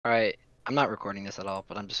Alright, I'm not recording this at all,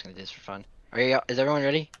 but I'm just gonna do this for fun. Is everyone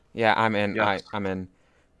ready? Yeah, I'm in. Yes. I'm in.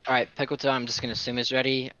 Alright, Pickleton, I'm just gonna assume is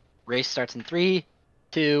ready. Race starts in 3,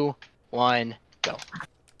 2, 1, go.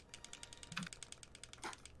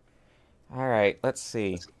 All right, let's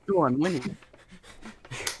see. Oh, I'm winning.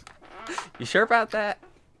 You sure about that?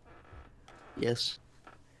 Yes.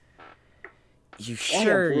 You Yeah,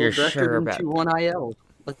 sure you're world record sure in about 2-1 IL.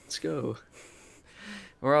 Let's go.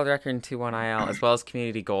 world record in 2-1 IL as well as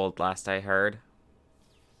community gold? Last I heard.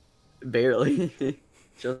 Barely.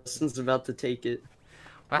 Justin's about to take it.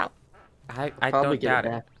 Wow, I Probably don't get doubt it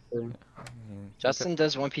it. back. So. Justin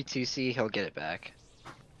does 1P2C, he'll get it back.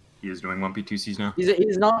 He is doing 1P2Cs now.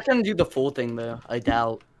 He's not gonna do the full thing though. I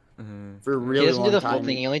doubt. For a He really doesn't long do the time. full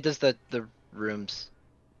thing, he only does the rooms.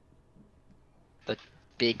 The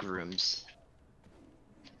big rooms.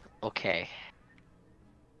 Okay.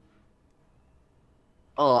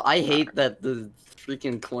 Oh, I hate that the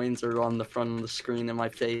freaking coins are on the front of the screen in my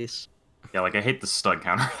face. Yeah, like I hate the stud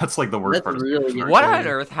counter. That's like the worst That's part. Of really Superstore. What irritating.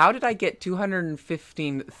 on earth? How did I get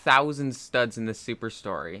 215,000 studs in this super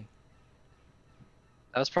story?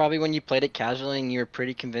 That was probably when you played it casually and you were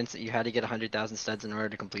pretty convinced that you had to get 100,000 studs in order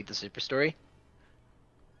to complete the super story.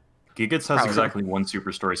 Gigates has Probably. exactly one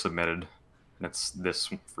super story submitted, and it's this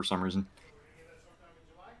for some reason.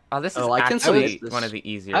 Oh, this is Oh, I can actually submit this. one of the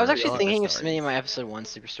easier. I was actually super thinking of stories. submitting my episode 1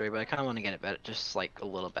 super story, but I kind of want to get it better, just like a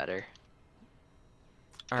little better.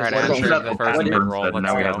 All right, What I is entered that? the What first is- mid-roll. And Let's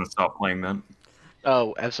now he go. hasn't stopped playing that.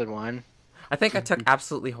 Oh, episode 1? I think I took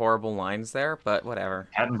absolutely horrible lines there, but whatever.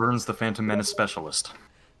 Hatton Burns, the Phantom Menace specialist.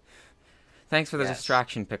 Thanks for the Yes.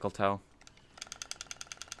 distraction, Pickle Toe.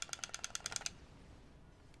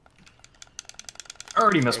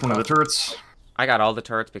 Already missed one of the turrets. I got all the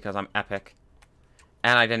turrets because I'm epic.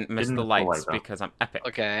 And I didn't miss Didn't the miss the light, lights though. because I'm epic.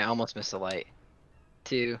 Okay, I almost missed a light.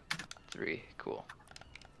 2, 3, cool.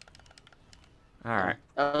 Alright.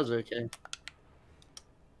 That was okay.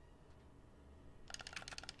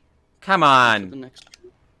 Come The on! next.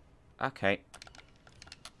 Okay.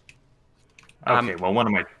 Okay, well, one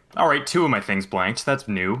of my... Alright, two of my things blanked. That's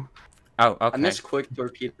new. Oh, I okay. missed quick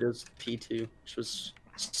torpedoes P2, which was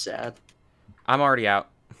sad. I'm already out.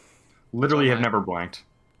 Literally So have am I. never blanked.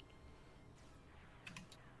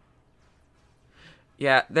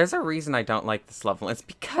 Yeah, there's a reason I don't like this level. It's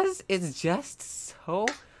because it's just so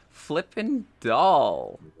flippin'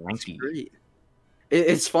 dull. Blanky. Great.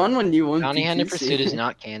 It's fun when you won. Bounty Hunter PTC. Pursuit is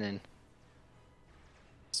not canon.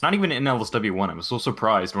 It's not even in LSW1. I was so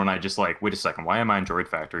surprised when I just like, wait a second, why am I in Droid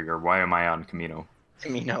Factory or why am I on Camino? I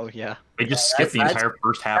mean, no, yeah. They just skipped the That's- entire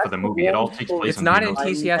first half of the that's the movie. It all one takes point. place It's not in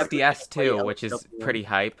Camino. TCS DS play too, which is LSW1. pretty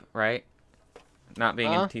hype, right? Not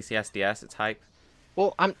being in Huh? TCS DS, it's hype.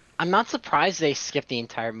 Well, I'm not surprised they skipped the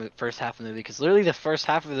entire first half of the movie because literally the first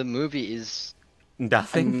half of the movie is I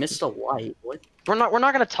Nothing. missed a light. What? we're not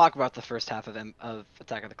gonna talk about the first half of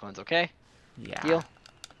Attack of the Clones, okay? Yeah. Deal.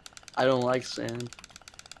 I don't like sand.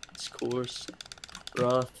 It's coarse,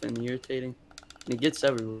 rough, and irritating. And it gets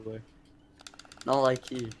everywhere. Not like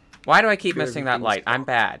you. Why do I keep Sure, missing that everything's light? I'm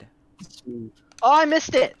bad. Smooth. Oh, I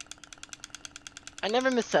missed it. I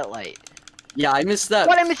never missed that light. Yeah, I missed that.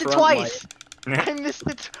 What? I missed it front twice. light. I missed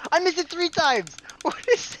it. I missed it 3 times. What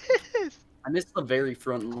is this? I missed the very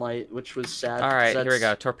front light, which was sad. All 'cause right, here we that's go.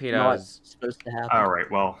 Not Torpedoes. supposed to happen.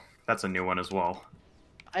 Alright, well, that's a new one as well.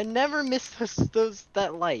 I never missed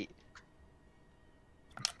that light.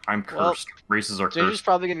 I'm Well, cursed. Races are Ginger's cursed.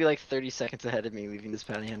 probably gonna be like 30 seconds ahead of me leaving this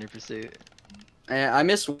Bounty Hunter Pursuit. And I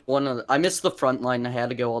missed I missed the front line. I had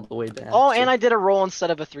to go all the way back. Oh, and I did a roll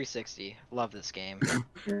instead of a 360. Love this game.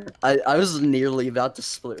 I was nearly about to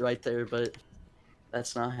split right there, but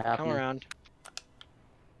that's not Come happening. around.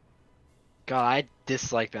 God, I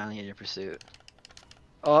dislike Bounty Hunter Pursuit.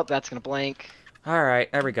 Oh, that's gonna blank. All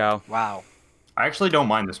right, there we go. Wow. I actually don't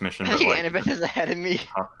mind this mission, but like, Annabeth is ahead of me.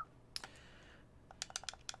 Huh.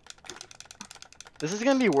 This is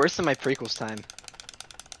gonna be worse than my prequels time.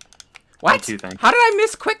 What? too, thanks. How did I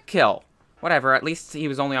miss quick kill? Whatever. At least he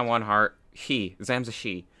was only on one heart. Zam's a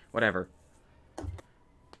she. Whatever.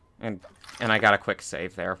 And I got a quick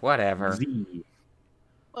save there. Whatever. Z.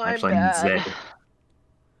 I'm Actually, bad. Z.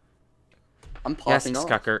 I'm Yes, popping off.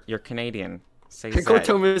 Scucker, you're Canadian. Say Pickleto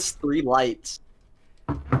Zed. missed 3 lights.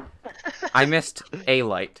 I missed a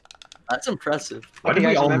light. That's impressive. Why Okay, did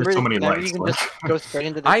we guys, all remember, miss so many remember lights? You can Like, just go straight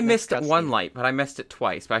into the I next missed cutscene. one light, but I missed it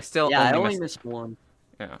twice. But I still Yeah, I only only missed. missed 1.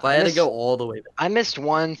 Yeah. But I had to missed- go all the way back. I missed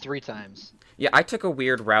one 3 times. Yeah, I took a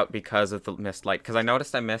weird route because of the missed light. Because I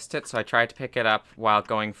noticed I missed it, so I tried to pick it up while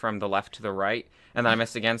going from the left to the right, and then I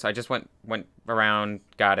missed again. So I just went around,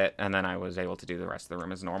 got it, and then I was able to do the rest of the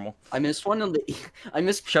room as normal. I missed one of the. I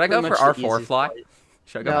missed. Should I go pretty for much the R4 easiest fly? light.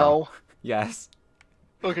 Should I go? No. Yes.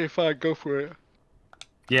 Okay, fine. Go for it.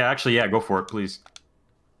 Yeah, actually, yeah, go for it, please.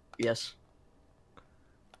 Yes.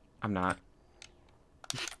 I'm not.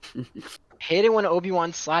 Hate it when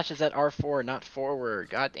Obi-Wan slashes at R4, not forward.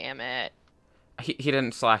 God damn it. He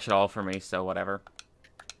didn't slash at all for me, so whatever.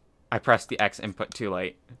 I pressed the X input too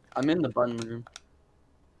late. I'm in the button room.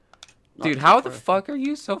 Not Dude, too how the far. fuck are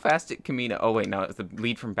you so fast at Camino? Oh wait, no, it's the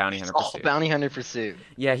lead from Bounty Hunter Oh, Pursuit. Bounty Hunter Pursuit.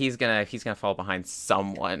 Yeah, he's gonna fall behind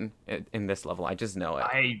someone in this level. I just know it.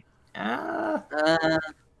 I Uh,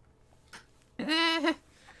 Eh,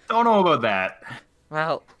 don't know about that.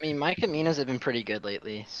 well, I mean, my Caminos have been pretty good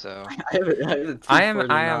lately, so... I have a I am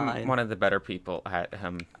 249. one of the better people at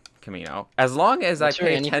Camino. As long as What's I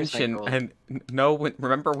your pay any percent attention gold? and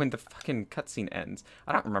remember when the fucking cutscene ends.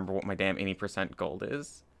 I don't remember what my damn any percent gold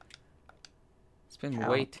is. It's been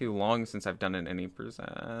How? way too long since I've done an any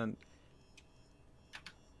percent.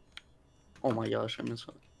 Oh my gosh, I missed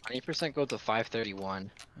one. 20% gold to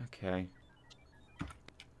 531. Okay.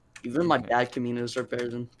 Even my bad Caminos are better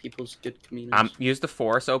than people's good Caminos. Use the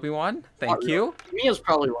Force, Obi-Wan. Thank Not you. Camino's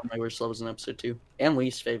probably one of my worst levels in episode 2. And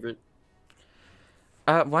least favorite.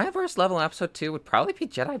 My worst level in episode 2 would probably be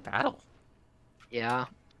Jedi Battle. Yeah.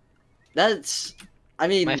 That's... I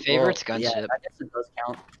mean... My favorite's well, yeah, Gunship. I guess it does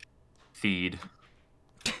count. Feed.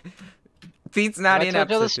 Feed's not I in told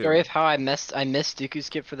you the episode story 2. of how I missed Dooku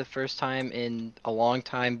skip for the first time in a long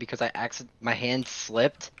time because my hand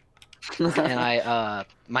slipped and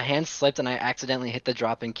my hand slipped and I accidentally hit the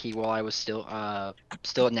drop-in key while I was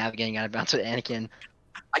still navigating out of bounds with Anakin.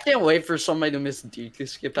 I can't wait for somebody to miss Dooku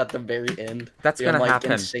skip at the very end. That's Be on, gonna like,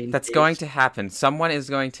 happen. insane That's pace. going to happen. Someone is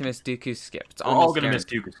going to miss Dooku's skip. It's We're all almost gonna miss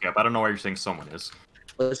guaranteed. Dooku Skip. I don't know why you're saying someone is.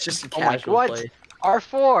 Let's just Oh my casual god. play.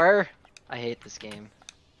 R4! I hate this game.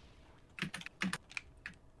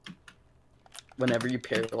 Whenever you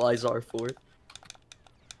paralyze R4.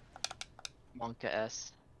 Monka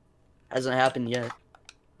S. Hasn't happened yet.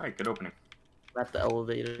 Alright, good opening. At the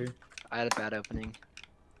elevator. I had a bad opening.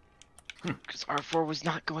 Because R4 was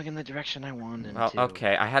not going in the direction I wanted him Well, to.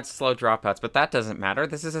 okay, I had slow dropouts, but that doesn't matter.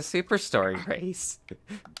 This is a super story race.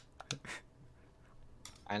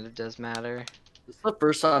 Kind of does matter. This is the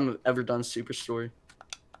first time I've ever done Super Story.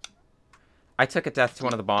 I took a death to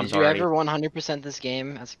one of the bombs Did you already. ever 100% this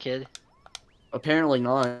game as a kid? Apparently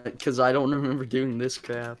not, because I don't remember doing this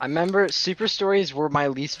crap. I remember Super Stories were my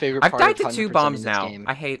least favorite I've part died of to 2 100% bombs in this now. game.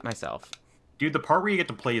 I hate myself. Dude, the part where you get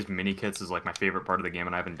to play as mini kits is like my favorite part of the game,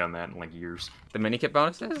 and I haven't done that in like years. The minikit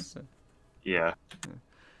bonuses? Yeah.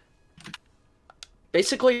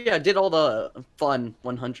 Basically, I did all the fun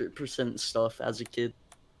 100% stuff as a kid.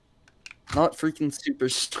 Not freaking Super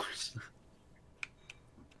Stories.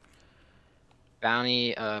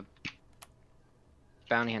 Bounty Hunter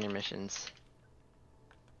missions.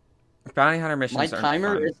 Bounty Hunter missions My are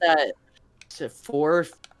timer fun. is at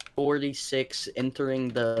 4:46 entering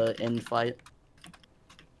the end fight.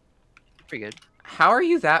 Pretty good. How are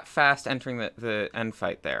you that fast entering the end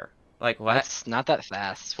fight there? Like, what? That's not that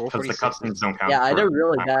fast. Because the 446. cutscenes don't count. Yeah, I had a for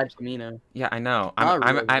really time. bad Camino. Yeah, I know. Not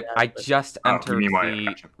really I bad, but- just Oh, you entered mean why I the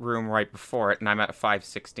gotcha. room right before it, and I'm at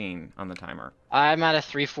 5:16 on the timer. I'm at a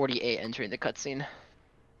 348 entering the cutscene.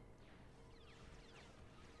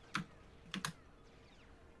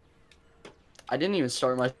 I didn't even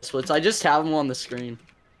start my splits. I just have them on the screen.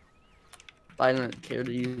 I didn't care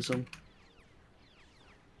to use them.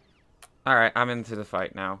 All right, I'm into the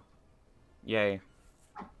fight now. Yay.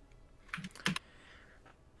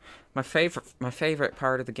 My favorite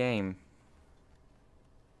part of the game.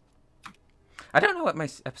 I don't know what my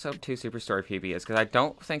episode 2 Super Story PB is because I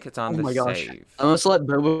don't think it's on Oh the my gosh. save. I must let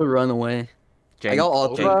Boba run away. I got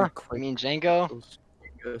all Boba? three. I mean Django?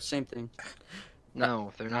 Same thing.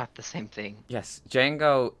 No, they're not the same thing. Yes,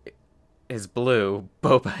 Django is blue.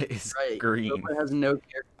 Boba is Right. green. Boba has no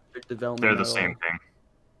character development. They're the at same all. thing.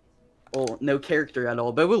 Well, no character at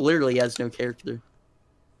all. Boba literally has no character.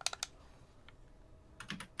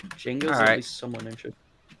 Jango's All at right. least somewhat interesting.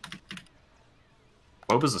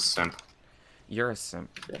 Boba's a simp. You're a simp.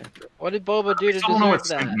 What did Boba do I to still don't know what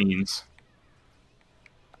deserve simp that? means.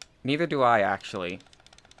 Neither do I, actually.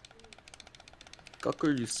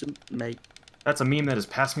 Gucker, you simp, mate. That's a meme that has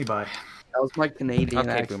passed me by. That was my Canadian Okay,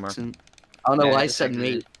 accent. Boomer. I don't know Yeah, why I just said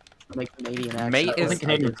exited. mate. My Canadian accent. Mate I is- think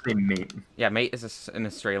Canadians say mate. Yeah, mate is an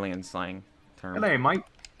Australian slang term. Hello, mate.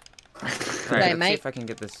 All right, Hey, let's see mate. if I can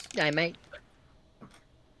get this. Yeah, mate.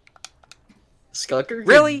 Scucker?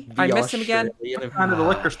 Really? could I be missed him again? Australian if- Gone to the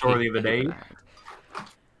liquor store the Hate other day. that.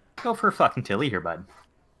 Go for a fucking Tilly here, bud.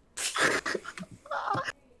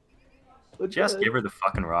 Just give her the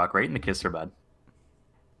fucking rock right in the kisser, bud.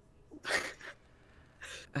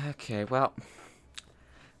 Okay, well,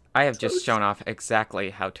 I have just shown off exactly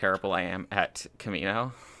how terrible I am at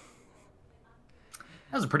Camino.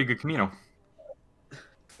 That was a pretty good Camino.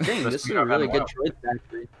 Dang, this is a really good droid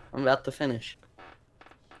factory. I'm about to finish.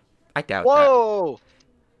 I doubt that. Whoa!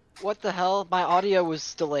 What the hell? My audio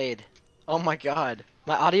was delayed. Oh my god.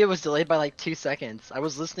 My audio was delayed by like 2 seconds. I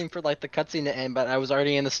was listening for like the cutscene to end, but I was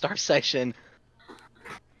already in the start section.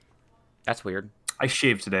 That's weird. I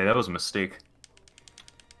shaved today. That was a mistake.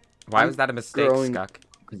 Why was that a mistake, Skuck?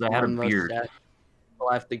 Because I had a beard. I'll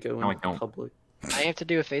have to go No, I in don't. public. I have to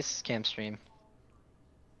do a face cam stream.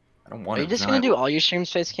 I don't want Are to. you just gonna do all your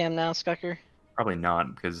streams face cam now, Skucker? Probably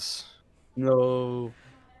not, because... No.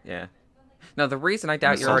 Yeah. No, the reason I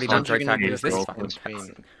doubt you're already done Droid Factory is this fucking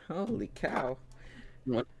stream. Holy cow.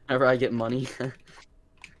 Whenever I get money.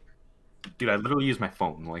 Dude, I literally use my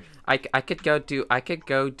phone. Like, I could go do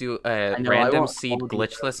a random seed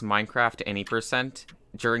glitchless Minecraft any %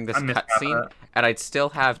 during this cutscene, and I'd still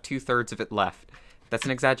have 2/3 of it left. That's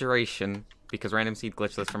an exaggeration because random seed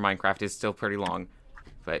glitchless for Minecraft is still pretty long.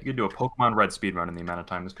 But you could do a Pokemon Red speedrun in the amount of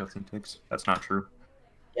time this cutscene takes. That's not true.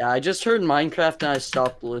 Yeah, I just heard Minecraft and I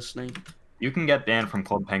stopped listening. You can get Dan from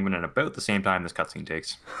Club Penguin in about the same time this cutscene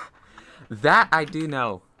takes. That I do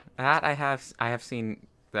know. That I have seen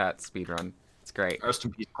that speedrun. It's great. Rest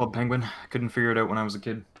in peace, Club Penguin. I couldn't figure it out when I was a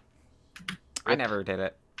kid. I never did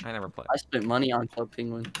it. I never played. I spent money on Club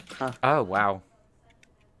Penguin. Huh. Oh wow.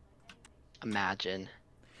 Imagine.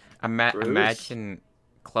 Imagine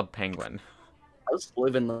Club Penguin. I was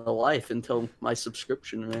living the life until my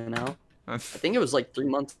subscription ran out. I think it was like 3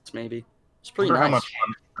 months, maybe. It's pretty nice.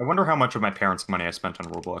 I wonder how much of my parents' money I spent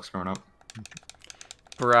on Roblox growing up.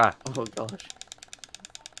 Bruh. Oh gosh.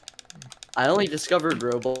 I only discovered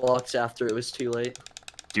Roblox after it was too late.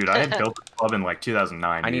 Dude, I had built a club in like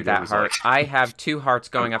 2009. I need that heart. I have 2 hearts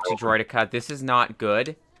going up to Droidica. This is not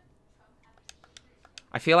good.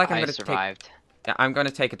 I feel like I'm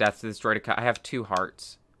gonna take a death to this Droidica. I have 2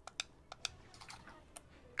 hearts.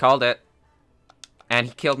 Called it. And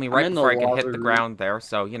he killed me right before I could hit the ground there,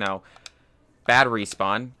 so, you know, bad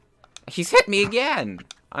respawn. He's hit me again!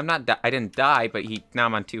 I didn't die, but now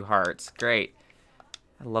I'm on 2 hearts. Great.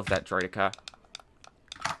 I love that Droidica.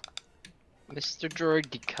 Mr.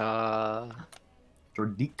 Droidica.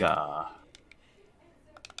 Droidica.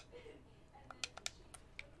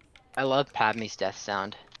 I love Padme's death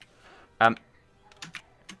sound.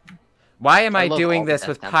 Why am I doing this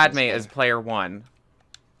with Padme as player 1?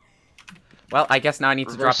 Well, I guess now I need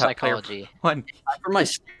to drop out player 1. For my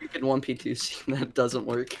stupid 1p2 scene, that doesn't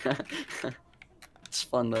work. It's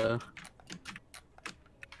fun though.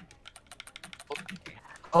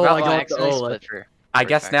 Oh, I got the I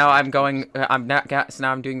guess now I'm going.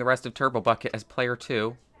 Now I'm doing the rest of Turbo Bucket as player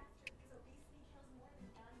 2.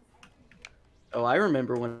 Oh, I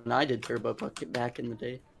remember when I did Turbo Bucket back in the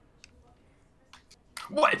day.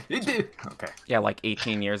 What? It did. Okay. Yeah, like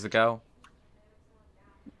 18 years ago.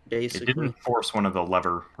 Basically. It didn't force one of the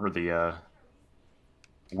lever or the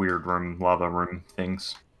weird room, lava room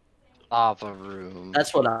things. Lava room.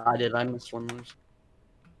 That's what I did. I missed one of those.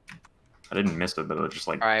 I didn't miss it, but it was just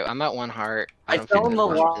like... Alright, I'm at 1 heart. I fell in the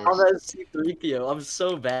lava as C3PO. I'm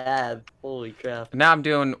so bad. Holy crap. Now I'm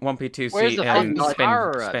doing 1p2C and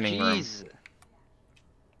spinning room.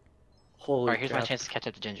 Holy Alright, here's my chance to catch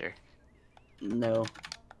up to Ginger. No.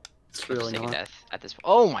 It's really not. Death at this.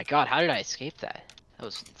 Oh my god, how did I escape that? That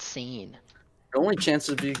was insane. The only chance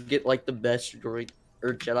is you get like the best droid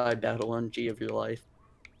or Jedi battle MG of your life.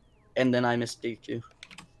 And then I missed Dooku.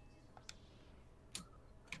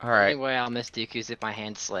 Alright. The only way I'll miss Dooku's if my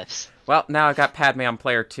hand slips. Well, now I got Padme on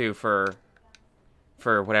player 2 for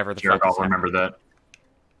whatever the fuck. I'll remember that.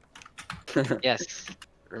 Yes.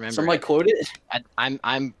 Remember. Somebody quote it?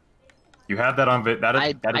 I'm You have that on that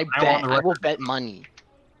is I will bet money.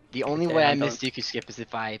 The only way I miss Dooku skip is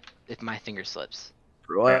if my finger slips.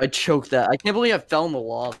 Bro, I choked that. I can't believe I fell in the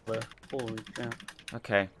lava. Holy crap.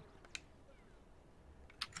 Okay.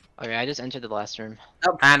 Okay, I just entered the last room.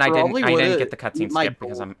 And I didn't get the cutscene skip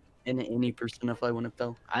because I'm in any person if I wouldn't have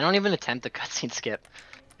fell. I don't even attempt the cutscene skip.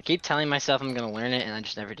 I keep telling myself I'm gonna learn it and I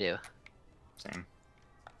just never do. Same.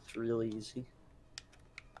 It's really easy.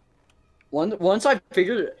 Once I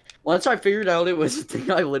figured out it was a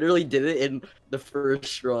thing, I literally did it in the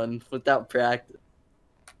first run without practice.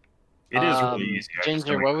 It is really easy.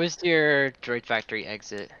 Ginger, what was your Droid Factory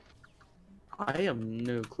exit? I have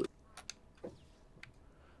no clue.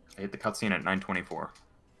 I hit the cutscene at 9:24.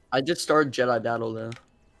 I just started Jedi Battle though.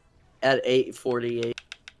 At 8:48.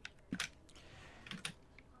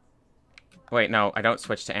 Wait, no, I don't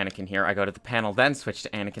switch to Anakin here. I go to the panel, then switch to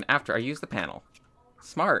Anakin after I use the panel.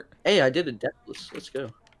 Smart. Hey, I did a deathless. Let's go.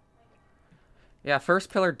 Yeah,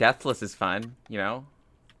 first pillar deathless is fun, you know?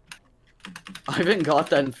 I haven't got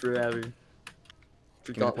that in forever.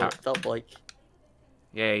 Forgot power. what it felt like.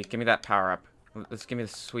 Yay, give me that power up. Let's give me the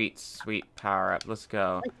sweet, sweet power up. Let's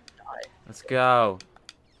go. Let's go.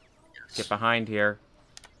 Let's get behind here.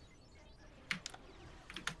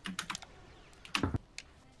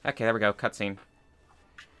 Okay, there we go. Cutscene.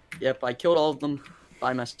 Yep, I killed all of them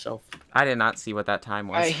by myself. I did not see what that time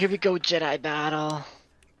was. Alright, here we go, Jedi battle.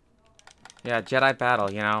 Yeah, Jedi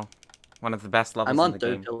battle, you know. One of the best levels I'm on in the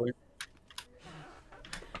game. third pillar.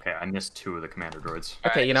 Okay, I missed 2 of the commander droids. Okay,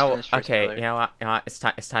 Alright, you know, let's finish first okay, pillar. you know what?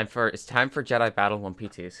 It's time for Jedi battle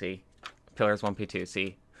 1p2. See, pillars 1p2.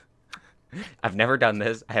 See, I've never done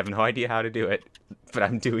this. I have no idea how to do it, but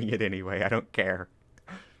I'm doing it anyway. I don't care.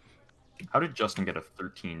 How did Justin get a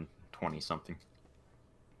 1320 something?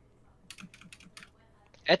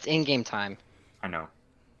 That's in-game time. I know.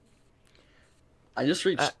 I just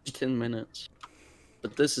reached 10 minutes.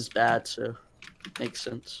 But this is bad, so makes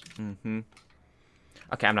sense. Mm-hmm.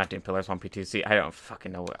 Okay, I'm not doing pillars 1p2. See, I don't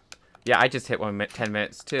fucking know what. Yeah, I just hit 10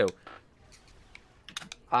 minutes too.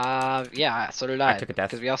 Yeah, so did I. I took a death.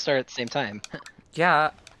 Because we all started at the same time.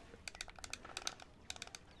 Yeah.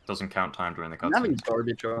 Doesn't count time during the I'm having cutscene.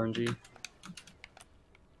 garbage RNG.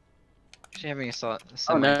 Actually having a solid.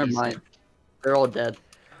 Oh, never mind. They're all dead.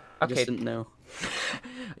 I Okay. just didn't know.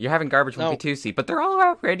 You're having garbage No. 1p2. See, but they're all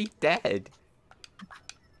already dead.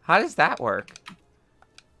 How does that work?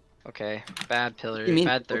 Okay, bad pillar, You mean-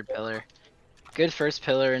 bad third pillar. Good first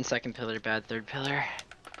pillar and second pillar, bad third pillar.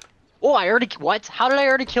 Oh, I already, what? How did I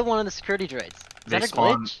already kill one of the security droids? Is They that a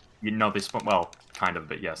spawn. glitch? You know, they spawn. Well, kind of,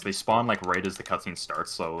 but yes, they spawn like right as the cutscene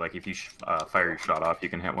starts. So like, if you fire your shot off, you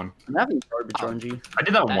can hit one. I'm having garbage Oh. RNG. I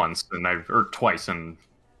did that That- once, and or twice, and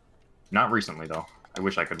not recently though. I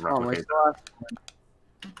wish I could Oh my replicate. gosh.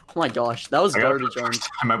 Oh my gosh, that was I got it garbage for the RNG. first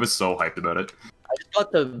time. I was so hyped about it. I just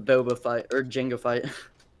got the Boba fight, or Jenga fight.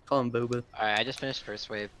 Call him Boba. Alright, I just finished first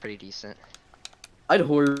wave, pretty decent. I had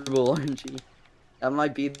horrible RNG. That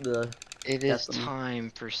might be the... It is Definitely. time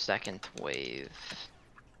for second wave.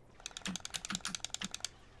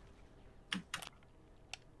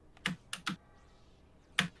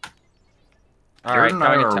 All right, Jared and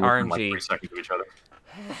I going are into within, like, RNG. 3 seconds of each other.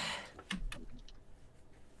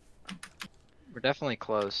 We're definitely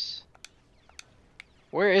close.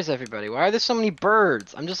 Where is everybody? Why are there so many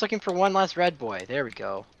birds? I'm just looking for one last red boy. There we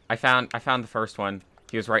go. I found the first one.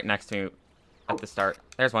 He was right next to me at the start.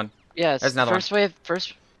 There's one. Yes, There's another first wave,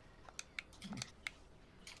 first...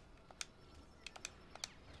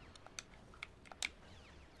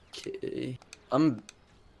 Okay. I'm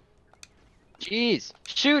Jeez!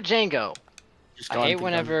 Shoot Django! just I gone hate to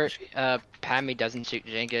whenever garbage. Padme doesn't shoot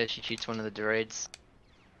Jenga, she shoots one of the droids.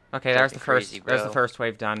 Okay, Fucking there's the first. crazy, There's the bro. first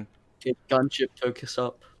wave done. Okay, gunship took us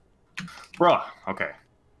up. Bruh. Okay.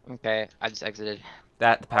 Okay, I just exited.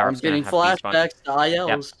 The power I'm up's gonna getting have despawn. flashbacks to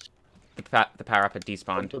ILs. The power up had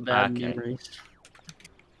despawned. The bad Okay. memories.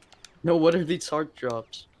 No, what are these heart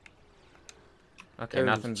drops? Okay, There's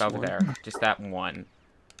nothing over one. there. Just that one.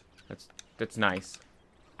 That's nice.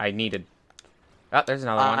 I needed. Oh, there's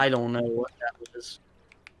another one. I don't know what that was.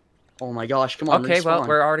 Oh my gosh, come on, Okay, well, respawn.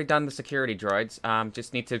 we're already done the security droids.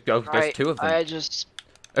 Just need to go. There's Alright, 2 of them. I just...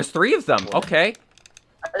 There's 3 of them. Okay.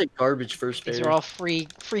 I had garbage first These barrier. are all free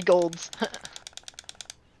golds.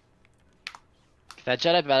 That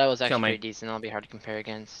Jedi battle was actually Kill me. pretty decent. It'll be hard to compare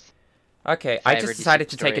against. Okay, I I ever just do decided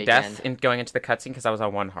to story take a death again. in going into the cutscene because I was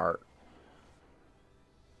on 1 heart.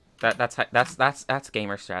 That's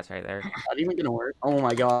gamer strats right there. Not even gonna work. Oh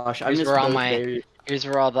my gosh, I Here's missed where all both my- barriers. Here's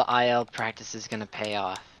where all the IL practice is gonna pay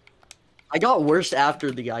off. I got worse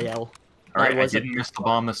after the IL. All right. I wasn't- didn't miss the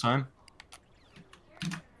bomb this time.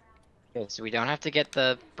 Okay, so we don't have to get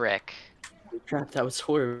the brick. Crap, that was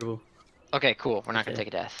horrible. Okay, cool. We're not gonna Okay.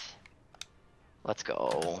 take a death. Let's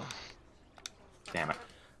go. Damn it.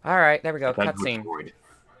 All right, there we go. That was Cutscene. void.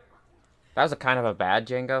 That was a kind of a bad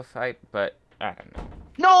Django fight, but I don't know.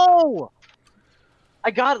 No!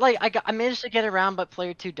 I managed to get around, but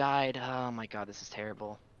player 2 died. Oh my god, this is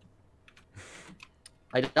terrible.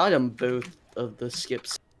 I died on both of the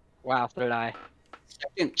skips. Wow, so did I.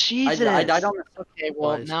 Second, Jesus! I died on the Okay,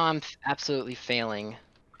 well, twice. now I'm absolutely failing.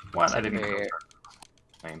 What? I Second didn't. barrier.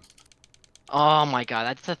 Same. Oh my god,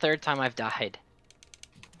 that's the 3rd time I've died.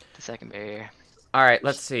 The second barrier. All right,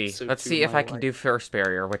 let's see. So Let's to see if my I can life. do first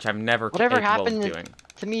barrier, which I'm never Whatever capable happened of to- doing.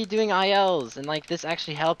 To me doing ILs and like this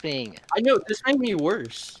actually helping. I know this made me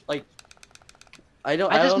worse. Like, I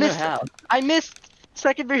don't just know missed how. I missed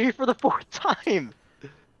second barrier for the 4th time.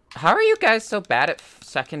 How are you guys so bad at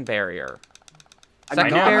second barrier? I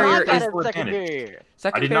Second know. I'm barrier not bad is at second advantage. barrier. I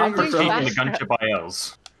second did barrier not doing is partake fast in the gunship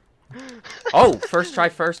ILs. Oh, first try,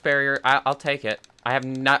 first barrier. I'll take it. I have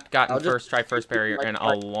not gotten first try, first barrier in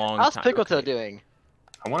a long time. How's Pickletail doing?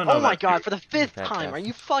 I want to know Oh my that god, too. for the 5th Bad time. death. Are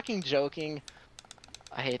you fucking joking?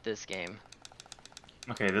 I hate this game.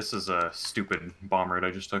 Okay, this is a stupid bomb raid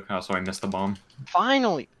I just took. So I missed the bomb.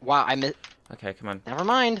 Finally. Wow, I missed. Okay, come on. Never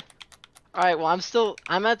mind. Alright, well,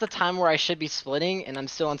 I'm at the time where I should be splitting, and I'm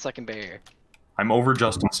still on second barrier. I'm over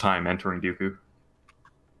Justin's time entering Dooku.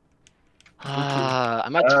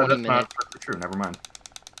 I'm at 20 that's minutes. not perfectly true. Never mind.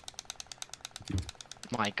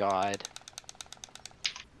 My god.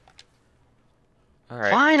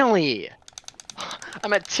 Alright. Finally!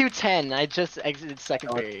 I'm at 210. I just exited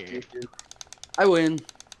second barrier. I win.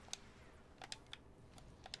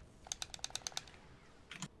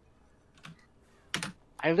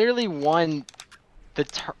 I literally won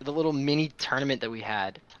the little mini tournament that we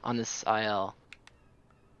had on this IL.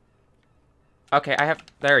 Okay, I have...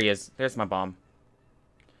 There he is. There's my bomb.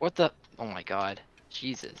 What the? Oh my god.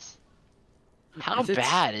 Jesus. How If it's-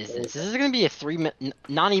 bad is this? This is gonna be a 3-minute,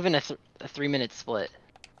 not even a 3-minute split.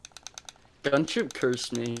 Gunship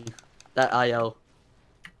cursed me. That IL.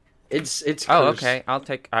 It's cursed. Oh, okay. I'll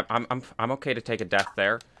take... I'm okay to take a death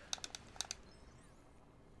there.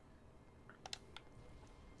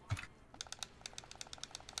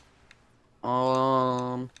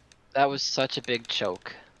 That was such a big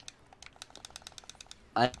choke.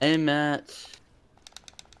 I'm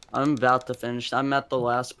about to finish. I'm at the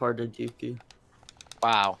last part of Dooku.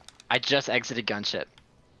 Wow. I just exited gunship.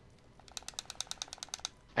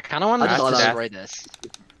 I kind of want to I thought destroy this.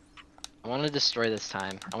 I want to destroy this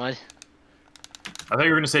time. I thought you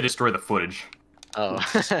were gonna say destroy the footage. Oh.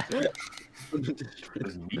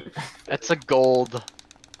 That's a gold.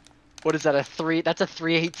 What is that? A 3? That's a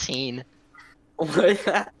 318. Ow,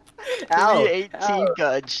 318 ow.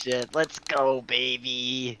 gun shit. Let's go,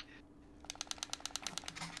 baby.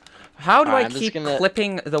 How do Alright, I I'm just keep gonna-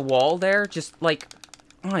 clipping the wall there? Just like...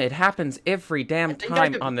 Oh, it happens every damn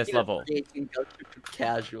time on this level.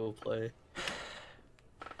 Casual play.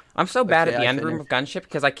 I'm so bad Okay, at the I end room finished. of gunship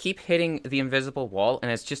because I keep hitting the invisible wall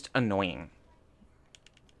and it's just annoying.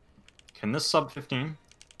 Can this sub 15?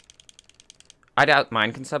 I doubt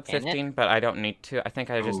mine can sub Can it? 15, but I don't need to. I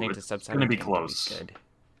think I just Ooh, need to sub it's gonna 17. be to close. Good.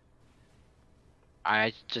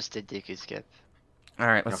 I just did Dooku skip. All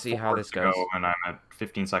right, Yeah, let's see 4 how this to goes. go, and I'm at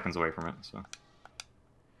 15 seconds away from it. So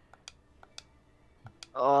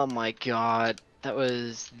Oh my god. That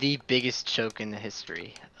was the biggest choke in the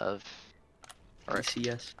history of...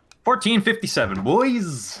 TCS. 1457,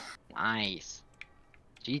 boys. Nice.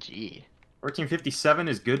 GG. 1457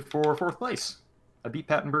 is good for 4th place. I beat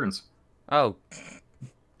Patton Burns. Oh.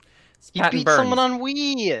 It's You Patton beat Burns. someone on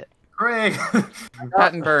Wii! Hooray!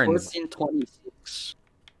 Patton Burns. 1426.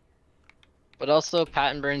 But also,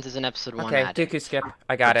 Patton Burns is an episode 1 Okay, ad. Dooku skip.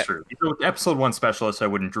 I got That's it. true. If it was episode 1 specialist, I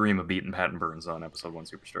wouldn't dream of beating Patton Burns on episode 1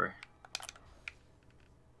 Superstory.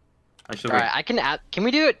 I should Alright, I can can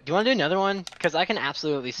we do it? Do you want to do another one? Because I can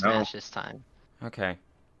absolutely smash this time. Okay.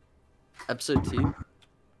 Episode 2.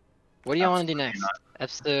 What do you want to do Absolutely next?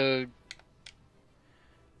 Episode...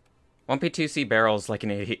 1P2C barrels like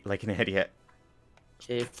an idiot.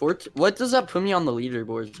 Okay, what does that put me on the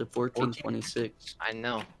leaderboard? It's a 1426. I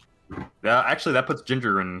know. Yeah, actually, that puts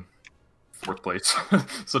Ginger in 4th place.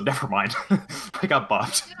 So never mind. I got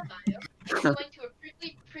bopped. We're going to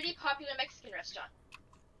a pretty popular Mexican restaurant.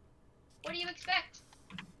 What do you expect?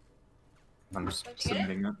 I'm just Don't you get it?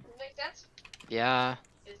 submitting that. Does that make sense? Yeah.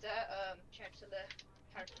 Is that chance of the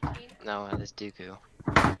counter screen? No, it is Dooku.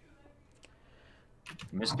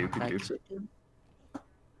 Miss Dooku, dude. Mexican?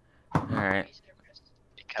 Alright.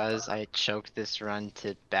 Because I choked this run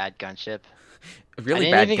to bad gunship. Really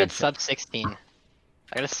I bad didn't even get gunship. sub 16. I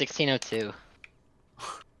got a 1602.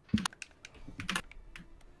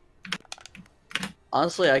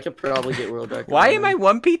 Honestly, I could probably get world record. Why am I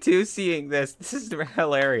 1P2 seeing this? This is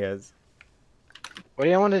hilarious. What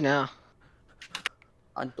do you want to do now?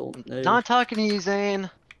 I don't know. Not talking to you, Zane.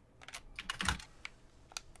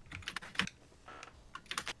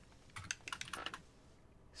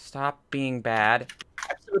 Stop being bad.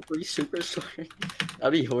 Episode 3 Superstory.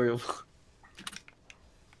 That'd be horrible.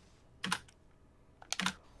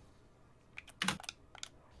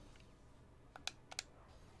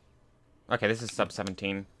 Okay, this is sub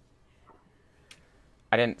 17.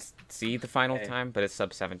 I didn't see the final Okay. time, but it's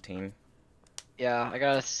sub 17. Yeah, I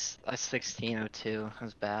got a 1602. That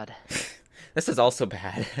was bad. This is also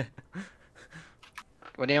bad.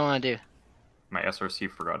 What do you want to do? My SRC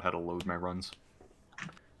forgot how to load my runs.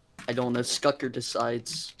 I don't know. Scucker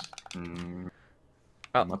decides. Mm,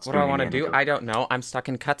 Oh, Let's what do do I want to Indiana do? Jones. I don't know. I'm stuck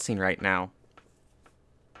in cutscene right now.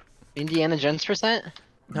 Indiana Jones percent?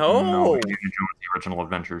 No. Indiana Jones: The Original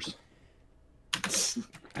Adventures.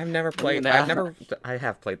 I've never played. I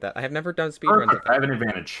have played that. I have never done speedruns. Perfect. I have an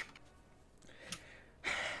advantage.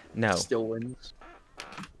 No. Still wins.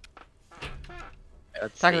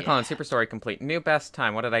 Attack of the Clones, Super Story complete. New best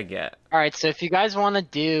time. What did I get? Alright, so if you guys want to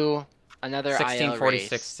do another IL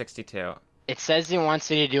 1646, race, 62. it says it wants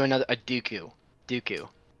you to do a Dooku.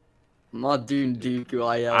 I'm not doing Dooku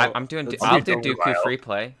IL. I'll do Dooku free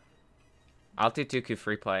play. I'll do Dooku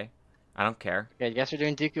free play. I don't care. Yeah, I guess we're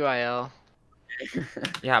doing Dooku IL.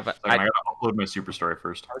 Yeah, but I gotta upload my Super Story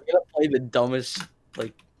first. I'm gonna play the dumbest,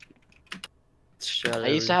 like, I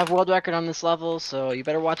used to have world record on this level, so you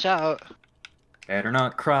better watch out. Better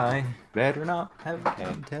not cry. Better not have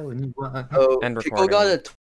pain telling you why. Oh, End Pickle recording. got a